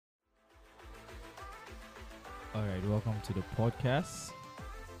All right, welcome to the podcast,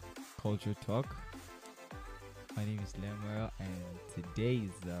 Culture Talk. My name is Lemuel, and today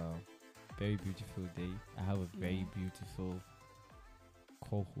is a very beautiful day. I have a very Yeah. beautiful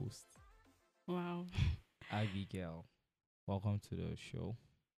co-host, Wow. Abigail. Welcome to the show.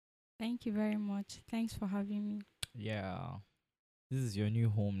 Thank you very much. Thanks for having me. Yeah, this is your new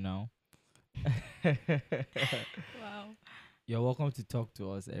home now. Wow. You're welcome to talk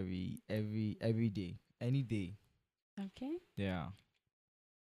to us every day, any day. Okay. Yeah,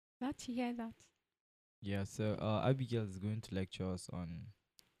 Glad to hear that. yeah. So, Abigail is going to lecture us on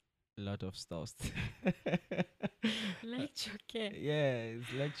a lot of stuff. Lecture care. Yeah,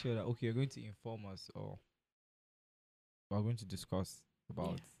 it's lecture. Okay, you're going to inform us, or we're going to discuss Yeah.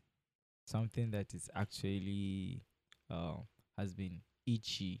 about something that is actually uh, has been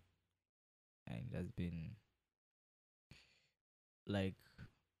itchy and has been like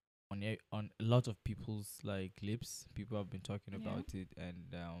on a lot of people's like lips. People have been talking Yeah. about it,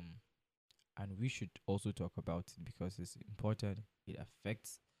 and we should also talk about it because it's important. It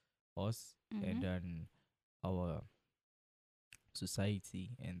affects us and Mm-hmm. then our society,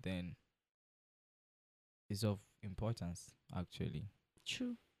 and then it's of importance actually.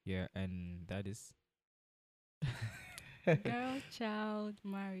 True. Yeah, and that is Girl, child,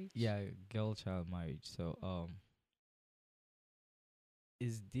 marriage. yeah, girl child marriage. So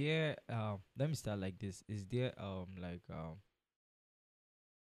is there let me start like this. Is there like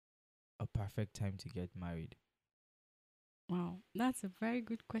a perfect time to get married? Wow. That's a very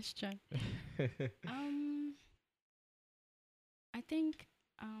good question. Um, I think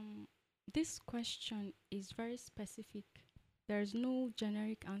this question is very specific. There's no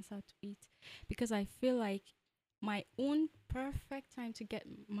generic answer to it because I feel like my own perfect time to get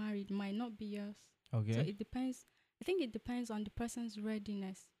married might not be yours. So Okay. it depends. I think it depends on the person's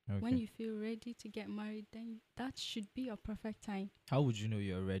readiness. When Okay. you feel ready to get married, then that should be your perfect time. How would you know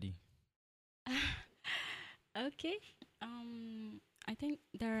you're ready? Okay. I think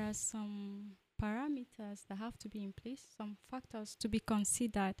there are some parameters that have to be in place, some factors to be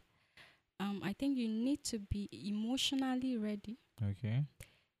considered. I think you need to be emotionally ready, Okay.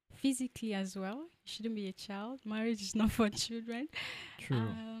 physically as well. You shouldn't be a child. Marriage is not for children. True.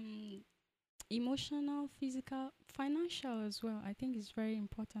 Um, Emotional, physical, financial as well. I think is very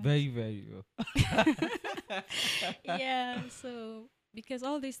important. Very, very well. Yeah. So because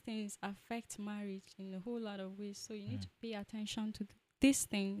all these things affect marriage in a whole lot of ways, so you need Mm. to pay attention to these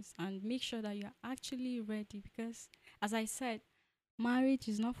things and make sure that you're actually ready. Because as I said, marriage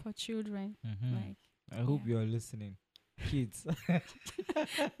is not for children. Mm-hmm. Like, I hope yeah. you're listening, kids.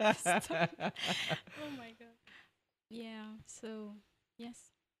 Stop. Oh my god. Yeah. So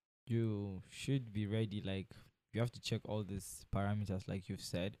yes. You should be ready. Like you have to check all these parameters, like you've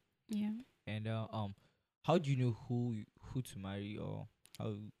said. Yeah. And how do you know who to marry, or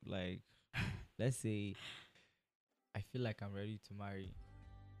how, like, let's say I feel like I'm ready to marry,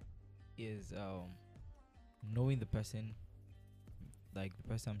 is knowing the person, like the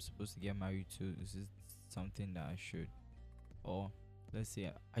person I'm supposed to get married to, is it something that I should, or let's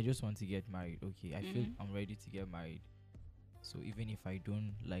say I just want to get married. Okay, I feel Mm-hmm. I'm ready to get married. So even if I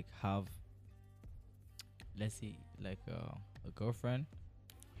don't like have, let's say, like a girlfriend,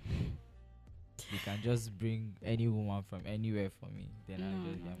 they can just bring any woman from anywhere for me, then I'll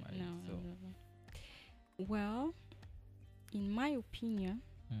No, just no, get no, married. no, So no, no. Well, in my opinion,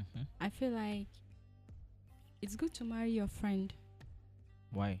 mm-hmm. I feel like it's good to marry your friend.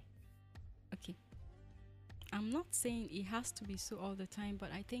 Why? Okay. I'm not saying it has to be so all the time, but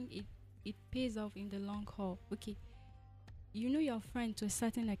I think it pays off in the long haul. Okay. You know your friend to a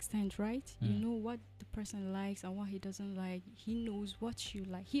certain extent, right? You Mm. know what the person likes and what he doesn't like. He knows what you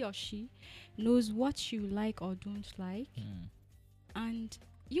like. He or she knows what you like or don't like. Mm. And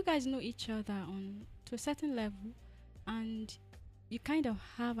you guys know each other on to a certain level, and you kind of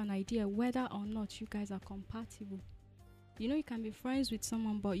have an idea whether or not you guys are compatible. You know, you can be friends with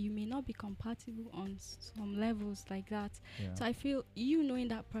someone, but you may not be compatible on some levels like that. Yeah. So I feel you knowing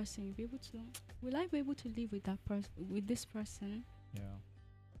that person, you'll be able to, will I be able to live with that person, with this person? Yeah.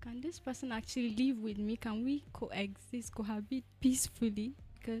 Can this person actually live with me? Can we coexist, cohabit peacefully?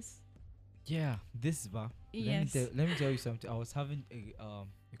 Because Yeah, this va. yes, Let me tell you something. I was having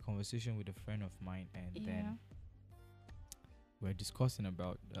a conversation with a friend of mine, and yeah, then we're discussing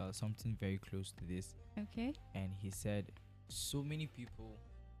about something very close to this, okay, and he said so many people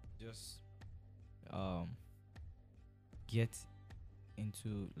just um get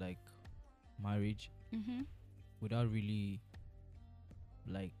into like marriage mm-hmm, without really,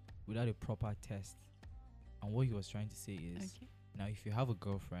 like, without a proper test. And what he was trying to say is, okay, now if you have a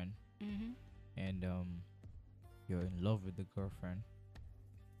girlfriend mm-hmm, and you're in love with the girlfriend,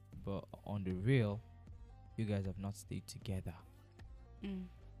 but on the real, you guys have not stayed together. Mm.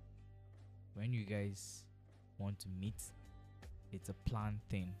 When you guys want to meet, it's a planned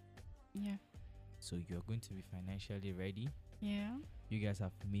thing. Yeah. So you're going to be financially ready. Yeah. You guys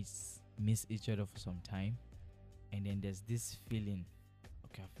have missed each other for some time, and then there's this feeling,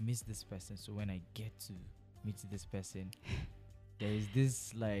 okay, I've missed this person, so when I get to meet this person, there is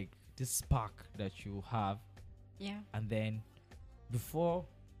this like this spark that you have, Yeah. and then before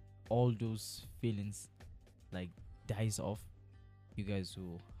all those feelings like dies off, you guys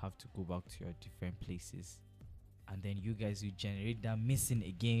will have to go back to your different places, and then you guys will generate that missing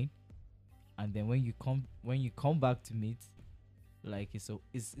again, and then when you come back to meet, like it's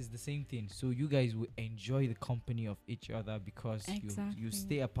the same thing. So you guys will enjoy the company of each other because you Exactly.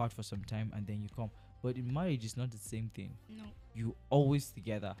 stay apart for some time and then you come. But in marriage, it's not the same thing. No. You always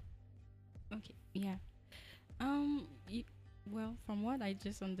together. Okay. Yeah. You, well, from what I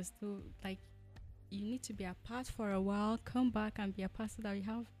just understood, like you need to be apart for a while, come back and be apart so that you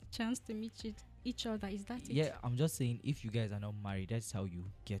have chance to meet each other. Is that it? Yeah, I'm just saying, if you guys are not married, that's how you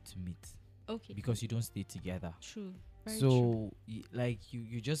get to meet, Okay. because you don't stay together. True. Very true. So like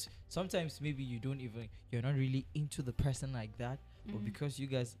you just sometimes maybe you're not really into the person like that, but because you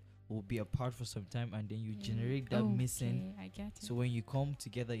guys will be apart for some time and then you generate that missing. I get it. So when you come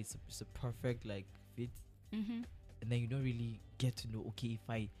together, it's a perfect like fit, Mm-hmm. and then you don't really get to know, okay, if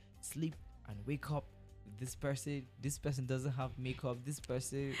I sleep and wake up with this person doesn't have makeup, this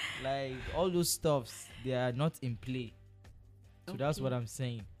person, like all those stuffs, they are not in play. So that's what I'm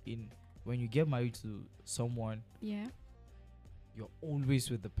saying. When you get married to someone, Yeah. you're always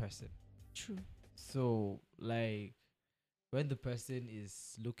with the person. True. So like when the person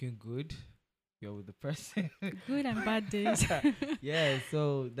is looking good, you're with the person. Good and bad days. Yeah,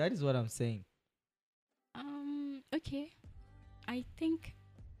 so that is what I'm saying. Okay. I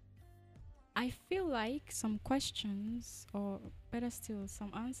feel like some questions, or better still,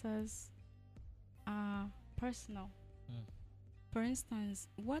 some answers are personal. Mm. For instance,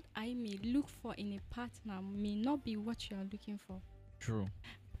 what I may look for in a partner may not be what you are looking for. True.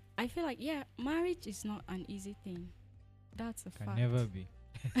 I feel like, yeah, marriage is not an easy thing. That's a Can fact. never be.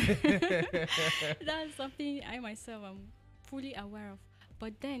 That's something I myself am fully aware of.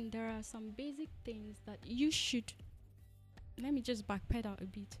 But then there are some basic things that you should. Let me just backpedal a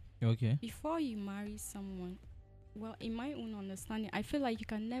bit. Okay. Before you marry someone, well, in my own understanding, I feel like you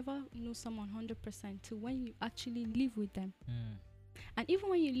can never know someone 100% till when you actually live with them. Mm. And even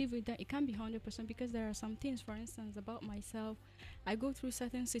when you live with them, it can't be 100% because there are some things, for instance, about myself. I go through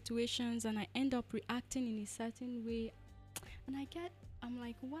certain situations and I end up reacting in a certain way. And I'm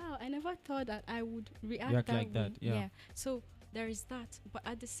like, wow, I never thought that I would react that like way. that, yeah. So there is that. But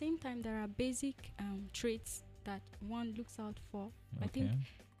at the same time, there are basic traits that one looks out for. Okay. I think,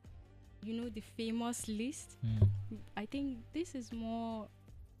 the famous list. Mm. I think this is more,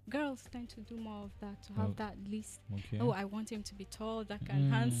 girls tend to do more of that, to have that list. Okay. Oh, I want him to be tall, dark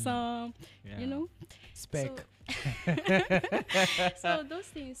and handsome, Yeah. Spec. So those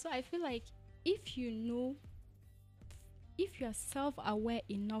things. So I feel like if you are self-aware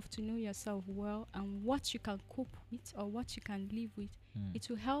enough to know yourself well and what you can cope with or what you can live with, it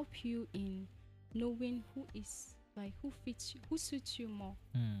will help you in knowing who fits you, who suits you more,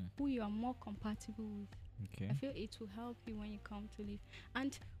 who you are more compatible with. Okay. I feel it will help you when you come to live.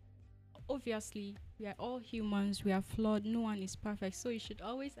 And obviously, we are all humans, we are flawed, no one is perfect. So you should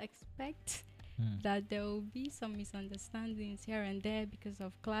always expect that there will be some misunderstandings here and there because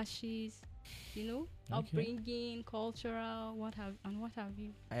of clashes, upbringing, cultural, what have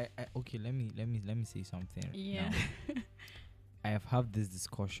you. Okay, let me say something. Yeah. Now. I have had this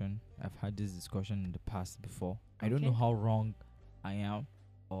discussion. I've had this discussion in the past before. I don't know Okay. how wrong I am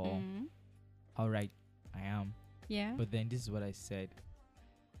or how right I am. Yeah. But then this is what I said.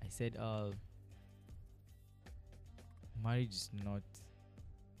 I said, marriage is not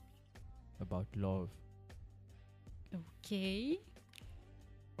about love. Okay.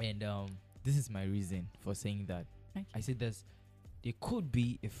 And this is my reason for saying that. Okay. I said there could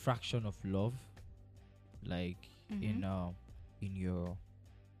be a fraction of love, like in your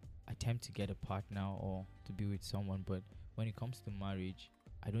attempt to get a partner or to be with someone, but when it comes to marriage,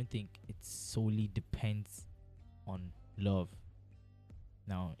 I don't think it solely depends on love.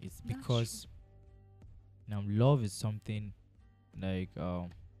 Now it's That's because now love is something like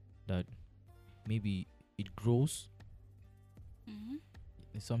that maybe it grows.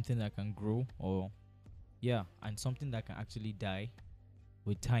 It's something that can grow, or and something that can actually die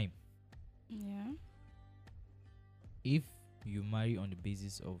with time. Yeah. If you marry on the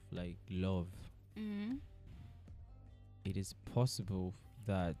basis of like love, it is possible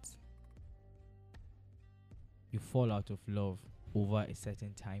that you fall out of love over a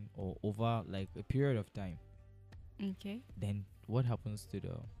certain time or over like a period of time. Okay. Then what happens to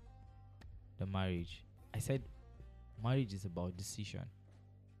the marriage? I said marriage is about decision.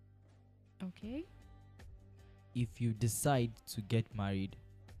 Okay. If you decide to get married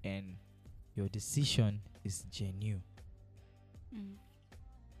and your decision is genuine, Mm.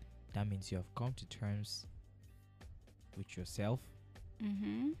 that means you have come to terms with yourself.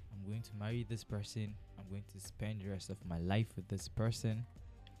 Mm-hmm. I'm going to marry this person. I'm going to spend the rest of my life with this person.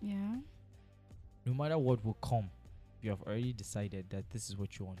 Yeah. No matter what will come, you have already decided that this is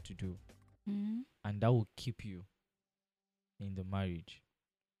what you want to do. Mm. And that will keep you in the marriage.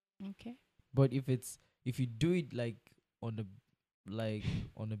 Okay. But if you do it like on the like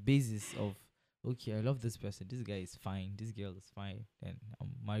on a basis of, okay, I love this person, this guy is fine, this girl is fine, then I'm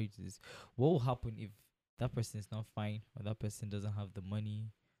married to this. What will happen if that person is not fine, or that person doesn't have the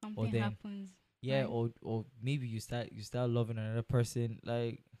money, or Something then happens. yeah, right? or maybe you start loving another person,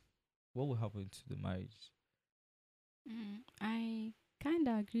 like what will happen to the marriage? I kind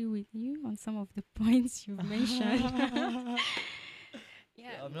of agree with you on some of the points you've mentioned. Yeah,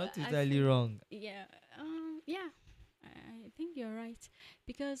 I'm but not I totally feel wrong. yeah, yeah. I think you're right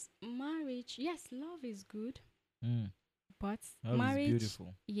because marriage, yes, love is good, Mm, but love is marriage,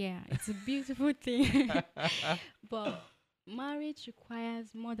 beautiful. yeah, it's a beautiful thing. But marriage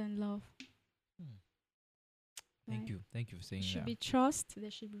requires more than love. Hmm. Right? Thank you for There saying should that. be trust. There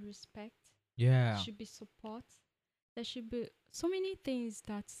should be respect. There Yeah. should be support. There should be so many things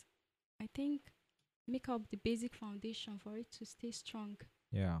that I think make up the basic foundation for it to stay strong.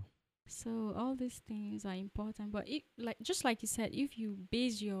 Yeah. So all these things are important. But it, like just like you said, if you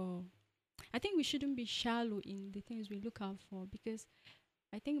base your, I think we shouldn't be shallow in the things we look out for because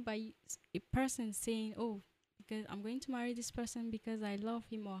I think by a person saying, "Oh, because I'm going to marry this person because I love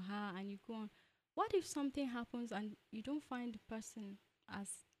him or her," and you go on, what if something happens and you don't find the person as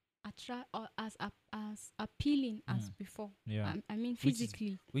or as appealing as Mm. before? Yeah. I mean, Which is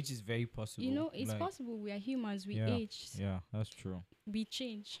physically, which is very you possible. know, it's Like, possible. We are humans. We yeah, age. yeah, that's true. We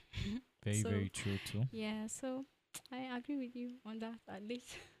change. Very, So very true too. yeah, so I agree with you on that at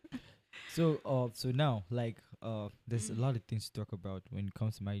least. So now, like, there's a Mm. lot of things to talk about when it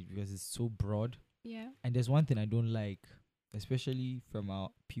comes to marriage because it's so broad. Yeah. And there's one thing I don't like, especially from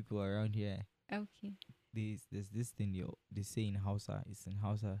our people around here. Okay. There's this thing they say in Hausa. It's in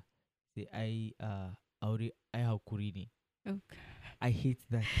Hausa. Say aure ai hakuri. Okay. I hate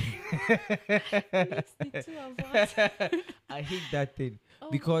that Makes the two of us. thing. I hate that thing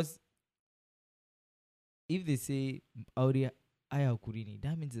Oh. because if they say aure ai hakuri,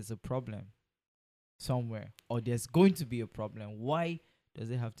 that means there's a problem somewhere, or there's going to be a problem. Why does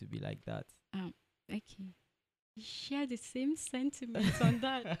it have to be like that? Okay. We share the same sentiments on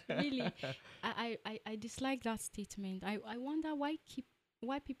that. Really, I dislike that statement. I wonder why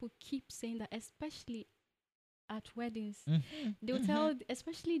people keep saying that, especially at weddings. Mhm, They'll mhm. tell,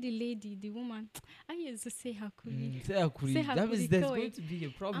 especially the lady, the woman, I used to say hakuri. Say hakuri. Say That means hakuri, there's kawai. going to be a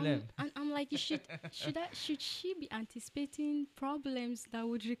problem. And I'm like, should she be anticipating problems that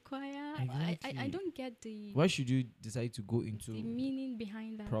would require? I Exactly. don't get the Why should you decide to go into meaning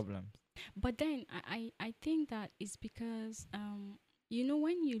behind that. problems? But then I think that it's because you know,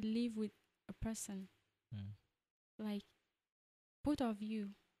 when you live with a person, Mm. like both of you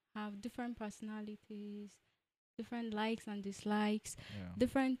have different personalities, different likes and dislikes, Yeah.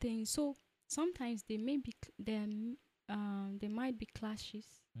 different things. So sometimes they may be there might be clashes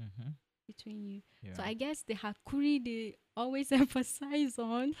Mm-hmm. between you. Yeah. So I guess the hakuri they always emphasize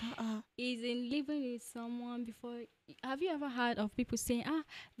on is in living with someone before. Have you ever heard of people saying,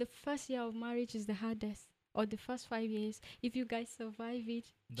 the first year of marriage is the hardest, or the first 5 years? If you guys survive it,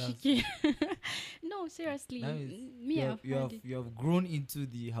 That's- chiki." No, seriously, That means me, I've heard it. you have grown into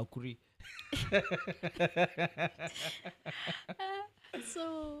the hakuri.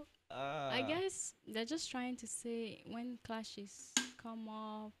 So I Ah. guess they're just trying to say when clashes come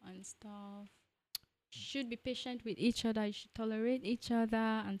up and stuff, should be patient with each other. You should tolerate each other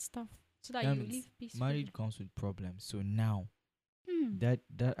and stuff so that That you means live peacefully. marriage comes with problems. So now Hmm. that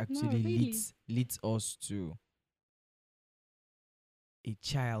actually really. leads us to a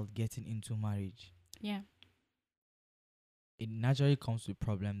child getting into marriage. Yeah. It naturally comes with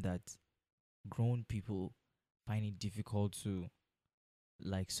problem that grown people find it difficult to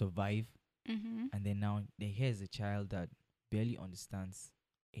like survive, Mm-hmm. and then now here's a child that barely understands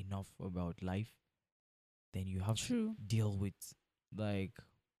enough about life. Then you have True. to deal with like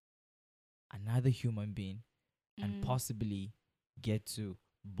another human being and Mm. possibly get to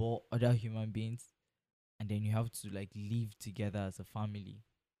bore other human beings, and then you have to like live together as a family.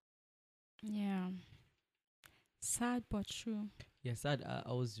 Yeah. Sad but true. Yes, I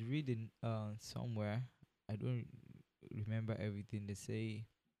was reading somewhere. I don't remember everything they say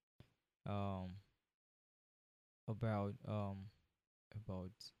um about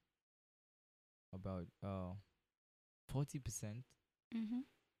about about 40% Mm-hmm.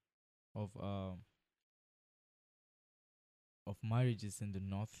 of marriages in the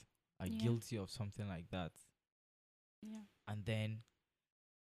north are Yeah. guilty of something like that. Yeah. And then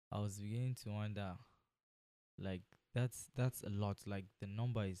I was beginning to wonder, like, that's a lot. Like the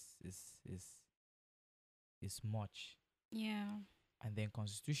number is much. Yeah. And then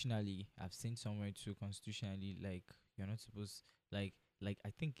constitutionally, I've seen somewhere too, constitutionally, like you're not supposed, like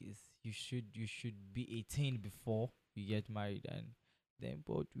I think is you should be 18 before you get married. And then,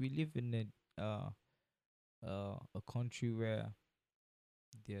 but we live in a country where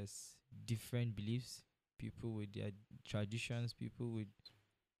there's different beliefs, people with their traditions, people with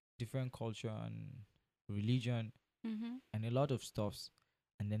different culture and religion, Mm-hmm. and a lot of stuffs.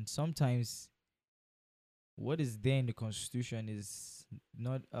 And then sometimes what is there in the constitution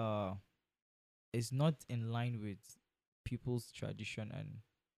not is not in line with people's tradition and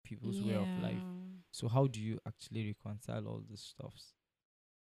people's way of life. Yeah. So how do you actually reconcile all these stuffs?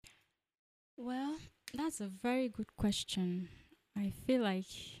 Well, that's a very good question. I feel like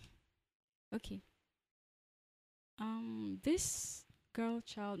okay. This girl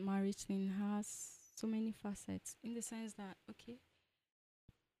child marriage thing has so many facets in the sense that okay,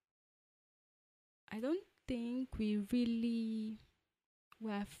 I don't think we really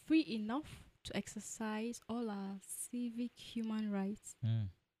were free enough to exercise all our civic human rights, Mm.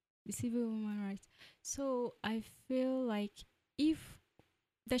 the civil human rights. So I feel like if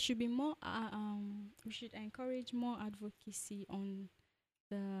there should be more, we should encourage more advocacy on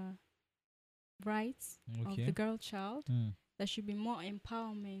the rights of the Okay. girl child. Mm. There should be more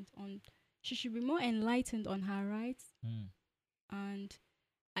empowerment on. She should be more enlightened on her rights, Mm. and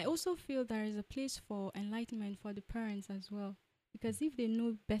I also feel there is a place for enlightenment for the parents as well, because if they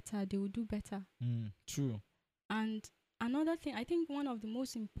know better, they will do better. Mm. True. And another thing, I think one of the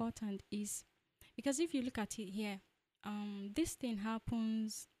most important is because if you look at it here, this thing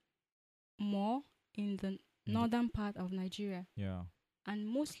happens more in the northern part of Nigeria Yeah. and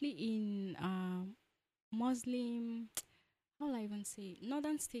mostly in Muslim, how will I even say,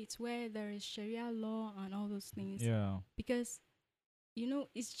 northern states where there is Sharia law and all those things. Yeah. Because, you know,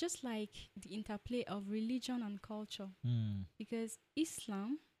 it's just like the interplay of religion and culture. Mm. Because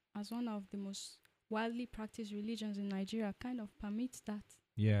Islam, as one of the most widely practiced religions in Nigeria, kind of permits that.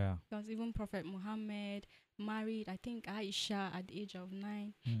 Yeah. Because even Prophet Muhammad married, I think, Aisha at the age of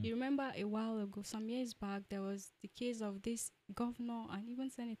 9. Mm. You remember a while ago, some years back, there was the case of this governor and even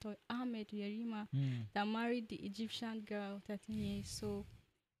Senator Ahmed Yerima Mm. that married the Egyptian girl 13 years. So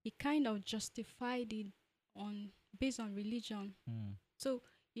he kind of justified it on based on religion. Mm. So,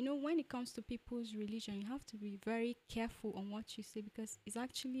 you know, when it comes to people's religion, you have to be very careful on what you say because it's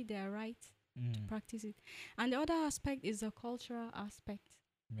actually their right to Mm. practice it. And the other aspect is the cultural aspect,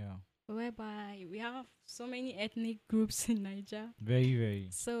 Yeah. whereby we have so many ethnic groups in Nigeria. Very, very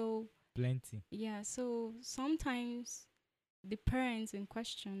So, plenty. yeah, so sometimes the parents in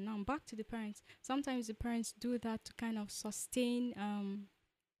question, now back to the parents, sometimes the parents do that to kind of sustain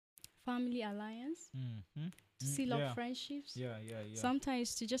family alliance, Mm-hmm. to seal up Yeah. friendships. Yeah. Yeah. Yeah.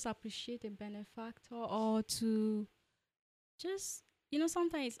 Sometimes to just appreciate a benefactor or to just, you know,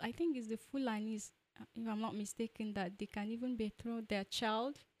 sometimes I think it's the Fulanis, if I'm not mistaken, that they can even betroth their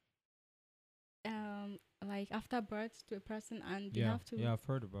child like after birth to a person and they Yeah. have to Yeah. I've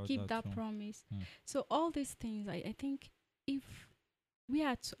heard about keep that that too. promise. Mm. So all these things, I think if we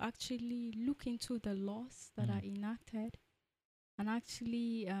are to actually look into the laws that Mm. are enacted and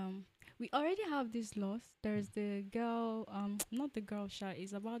actually we already have these laws. There's the girl not the girl child,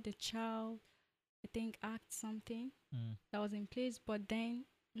 it's about the child, I think, act something Mm. that was in place, but then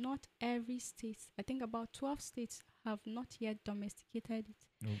not every state, I think about 12 states have not yet domesticated it.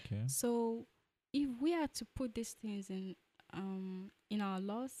 Okay. So if we are to put these things in our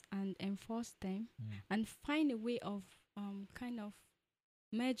laws and enforce them Mm. and find a way of kind of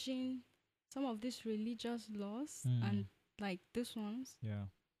merging some of these religious laws Mm. and like these ones Yeah.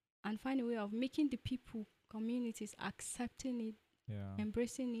 and find a way of making the people communities accepting it, Yeah.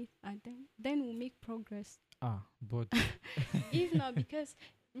 embracing it, and then we'll make progress. But If not, because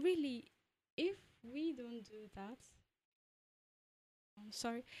really, if we don't do that, I'm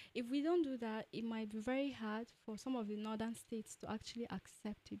sorry, if we don't do that, it might be very hard for some of the northern states to actually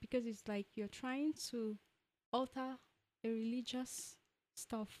accept it because it's like you're trying to alter a religious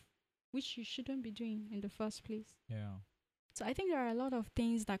stuff which you shouldn't be doing in the first place. Yeah. So I think there are a lot of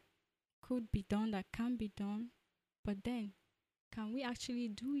things that could be done, that can be done, but then can we actually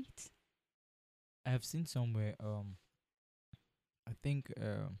do it? I have seen somewhere. I think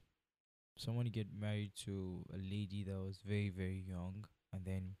someone get married to a lady that was very very young, and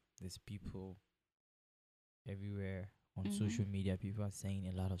then there's people everywhere on Mm-hmm. social media. People are saying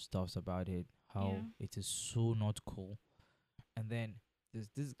a lot of stuffs about it. How Yeah. it is so not cool. And then there's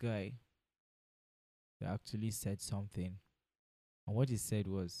this guy that actually said something, and what he said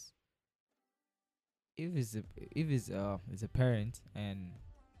was, if it's a parent and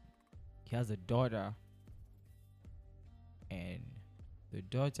he has a daughter, and the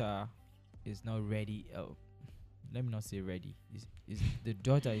daughter is not ready. Let me not say ready. Is the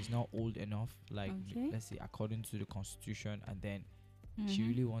daughter is not old enough, like Okay. let's say according to the constitution, and then she Mm-hmm.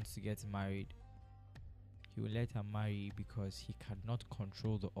 really wants to get married. He will let her marry because he cannot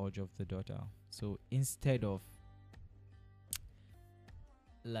control the urge of the daughter. So instead of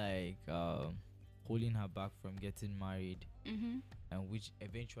like holding her back from getting married, Mm-hmm. and which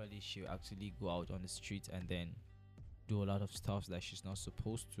eventually she'll actually go out on the street and then do a lot of stuff that she's not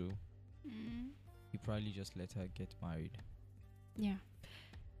supposed to, Mm-hmm. he probably just let her get married. Yeah.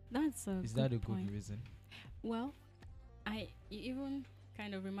 That's a Is good that a good point. reason? Well, you even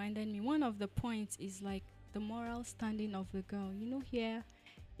kind of reminded me. One of the points is like the moral standing of the girl. You know, here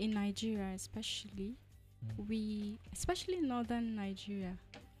in Nigeria, especially, Mm. especially northern Nigeria,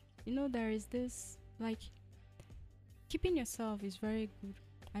 you know, there is this like keeping yourself is very good.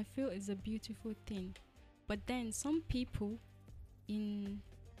 I feel it's a beautiful thing. But then some people in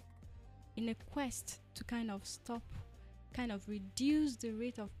a quest to kind of stop, kind of reduce the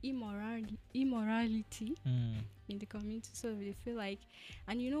rate of immorality Mm. in the community, so they feel like,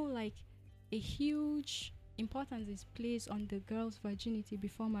 and you know, like a huge importance is placed on the girl's virginity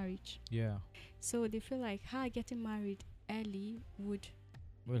before marriage. Yeah. So they feel like her getting married early would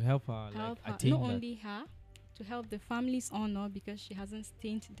Will help her like help her, not attain that. only her, to help the family's honor because she hasn't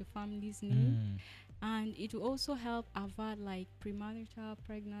stained the family's name, Mm. and it will also help avert like premarital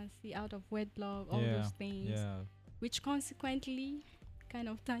pregnancy, out of wedlock, all Yeah. those things, Yeah. which consequently kind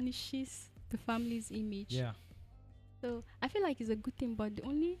of tarnishes the family's image. Yeah. So I feel like it's a good thing, but the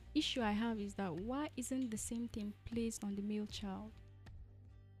only issue I have is that why isn't the same thing placed on the male child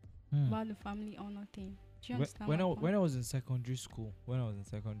Mm. about the family honor thing? Do you Whe- understand when my I point? when I was in secondary school,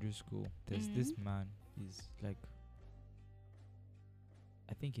 there's this Mhm. man. He's like,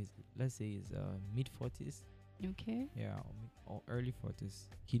 I think he's, let's say he's mid 40s. Okay. Yeah, or early 40s.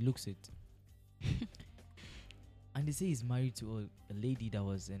 He looks it, and they say he's married to a lady that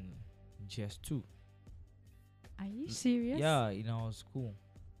was in GS2. Are you serious? Yeah, in our school,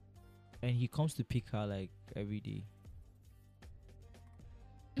 and he comes to pick her like every day.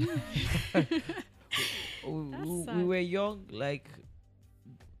 We sad. were young, like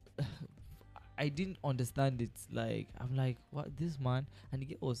I didn't understand it. Like I'm like, what this man? And the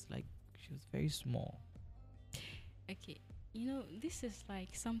girl was like, she was very small. Okay. You know, this is like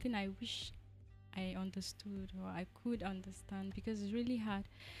something I wish I understood or I could understand because it's really hard.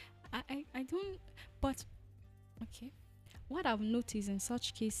 I don't, but okay. What I've noticed in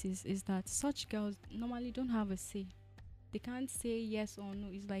such cases is that such girls normally don't have a say. They can't say yes or no.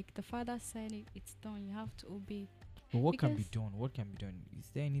 It's like the father said it, it's done. You have to obey. But what can be Because done? What can be done? Is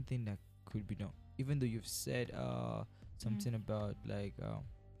there anything that could be done? Even though you've said something about like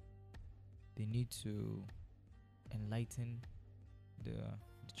they need to enlighten the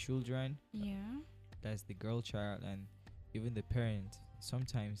children, yeah. that's the girl child, and even the parent.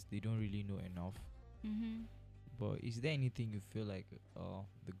 Sometimes they don't really know enough. Mm-hmm. But is there anything you feel like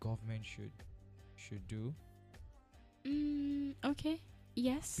the government should do? Okay.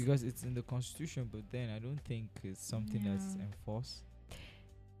 Yes. Because it's in the constitution, but then I don't think it's something that's Yeah. enforced.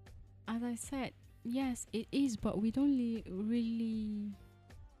 As I said, yes, it is, but we don't really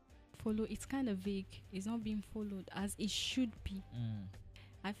follow. It's kind of vague. It's not being followed as it should be. Mm.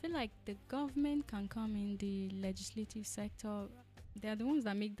 I feel like the government can come in the legislative sector. They are the ones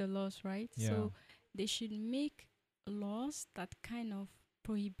that make the laws, right? Yeah. So they should make laws that kind of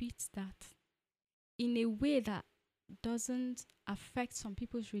prohibit that in a way that doesn't affect some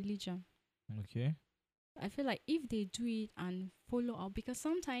people's religion. Okay. I feel like if they do it and follow up, because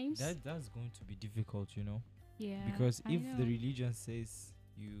sometimes, That's going to be difficult, yeah, because I if the know. religion says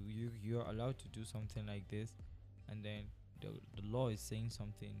you're allowed to do something like this, and then the law is saying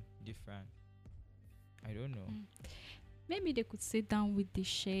something different, I don't know. Mm. Maybe they could sit down with the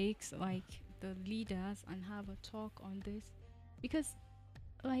sheikhs, like the leaders, and have a talk on this, because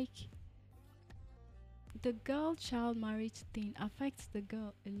like the girl child marriage thing affects the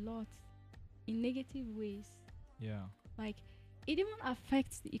girl a lot in negative ways. Yeah. Like, it even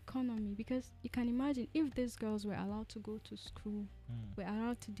affects the economy because you can imagine if these girls were allowed to go to school, Mm. were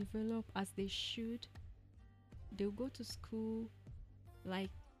allowed to develop as they should, they'll go to school, like,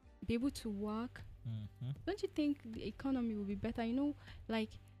 be able to work. Mm-hmm. Don't you think the economy will be better? Like,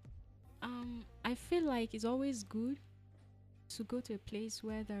 I feel like it's always good to go to a place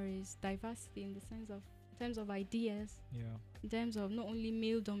where there is diversity in the sense of in terms of ideas, Yeah. in terms of not only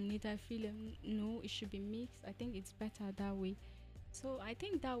male dominated. I feel no, it should be mixed. I think it's better that way. So I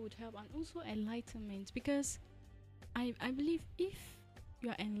think that would help, and also enlightenment, because I believe if you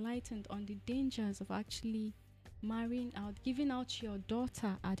are enlightened on the dangers of actually marrying out, giving out your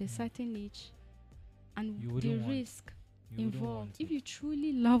daughter at a certain age, and You the wouldn't want. risk You wouldn't involved. want If it. you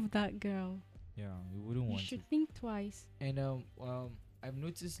truly love that girl, Yeah, you wouldn't you want should it. think twice. And I've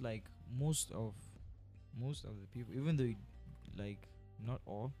noticed like most of the people, even though like not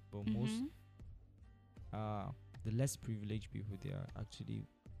all, but most Mm-hmm. uh the less privileged people, they are actually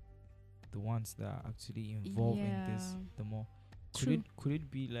the ones that are actually involved in this Yeah. the more. True. Could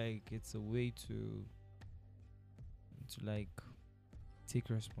it be like it's a way to like take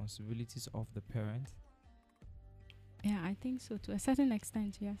responsibilities of the parent? Yeah, I think so to a certain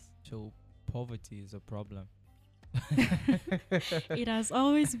extent. Yes. So poverty is a problem. It has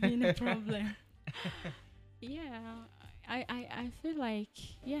always been a problem. Yeah, I feel like,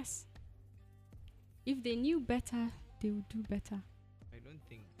 yes, if they knew better, they would do better. I don't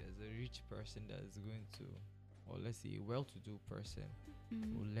think there's a rich person that is going to, or let's say a well-to-do person,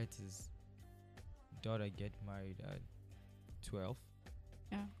 will Mm. let his daughter get married at 12.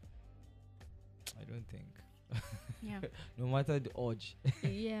 Yeah, I don't think. yeah, No matter the age.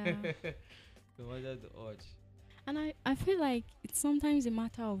 yeah. No matter the age. And I feel like it's sometimes a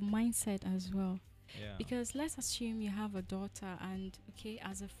matter of mindset as well. Yeah. Because let's assume you have a daughter, and okay,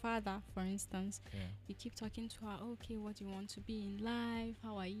 as a father, for instance, Yeah. you keep talking to her, okay, what do you want to be in life?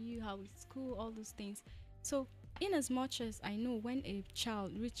 How are you? How is school? All those things. So, in as much as I know when a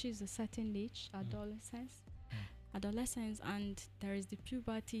child reaches a certain age, adolescence, and there is the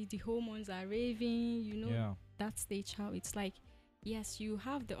puberty, the hormones are raving, Yeah. that stage, how it's like, yes, you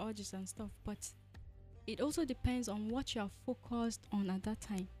have the urges and stuff, but it also depends on what you are focused on at that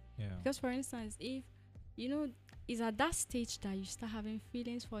time. Yeah. Because, for instance, if you know, it's at that stage that you start having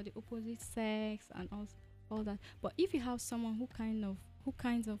feelings for the opposite sex and all that. But if you have someone who kind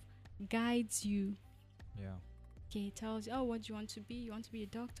of guides you, Yeah. okay, tells you, oh, what do you want to be? You want to be a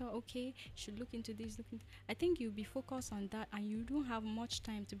doctor? Okay, you should look into this. I think you'll be focused on that, and you don't have much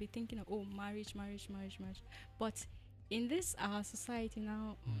time to be thinking of, oh, marriage. But in this our society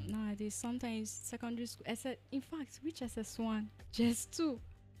now, nowadays, sometimes secondary school, in fact, which SS1, just two,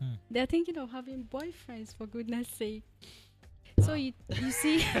 they're thinking of having boyfriends, for goodness sake. So you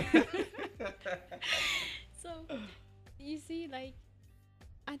see, so you see, like,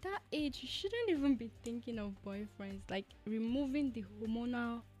 at that age, you shouldn't even be thinking of boyfriends. Like, removing the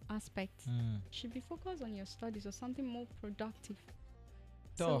hormonal aspect, you should be focused on your studies or something more productive.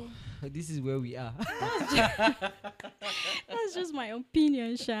 So this is where we are. That's just my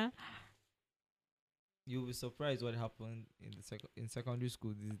opinion, Sha. You'll be surprised what happened in in secondary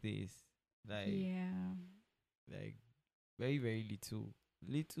school these days. Yeah. Like very very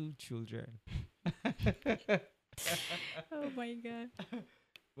little children. Oh my god.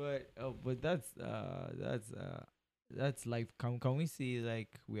 But that's life. Can we say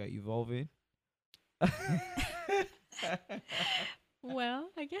like we are evolving? Well,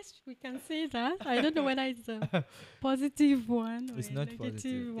 I guess we can say that. I don't know whether it's a positive one or It's a not negative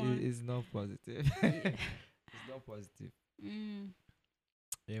positive. one. It's not positive. It's not positive. Mm.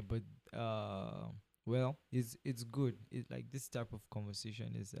 Yeah, but well, it's good. It's like this type of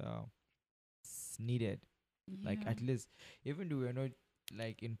conversation is it's needed. Like Yeah. at least, even though we're not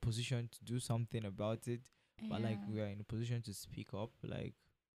like in position to do something about it, but like Yeah. we are in a position to speak up. Like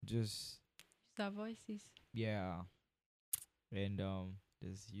just Use our voices. yeah, and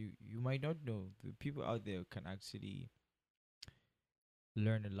there's you might not know the people out there can actually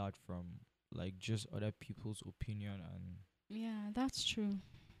learn a lot from like just other people's opinion. And Yeah, that's true.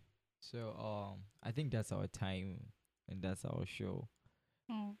 so I think that's our time and that's our show.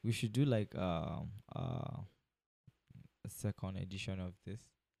 Oh. We should do like a second edition of this.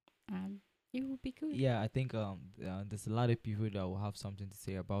 It would be good. Yeah, I think there's a lot of people that will have something to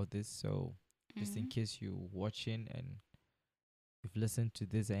say about this. So just in Mhm. case you're watching and you've listened to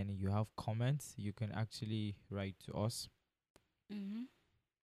this and you have comments, you can actually write to us. Mhm.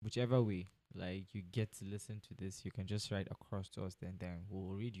 Whichever way, like you get to listen to this, you can just write across to us. Then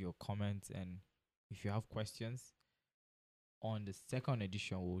we'll read your comments and if you have questions on the second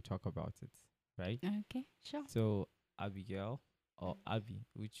edition, we'll talk about it. Right? Okay, sure. So Abigail or Abby,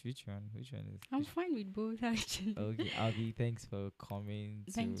 which one? Which one is? I'm fine with both actually. Okay, Abby, thanks for coming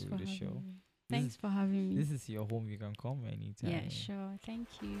Thanks to for the having show. me. This Thanks is for having me. this is your home. You can come Yeah, anytime. sure. Thank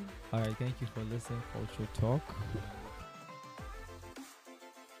you. All right, thank you for listening. Culture Talk.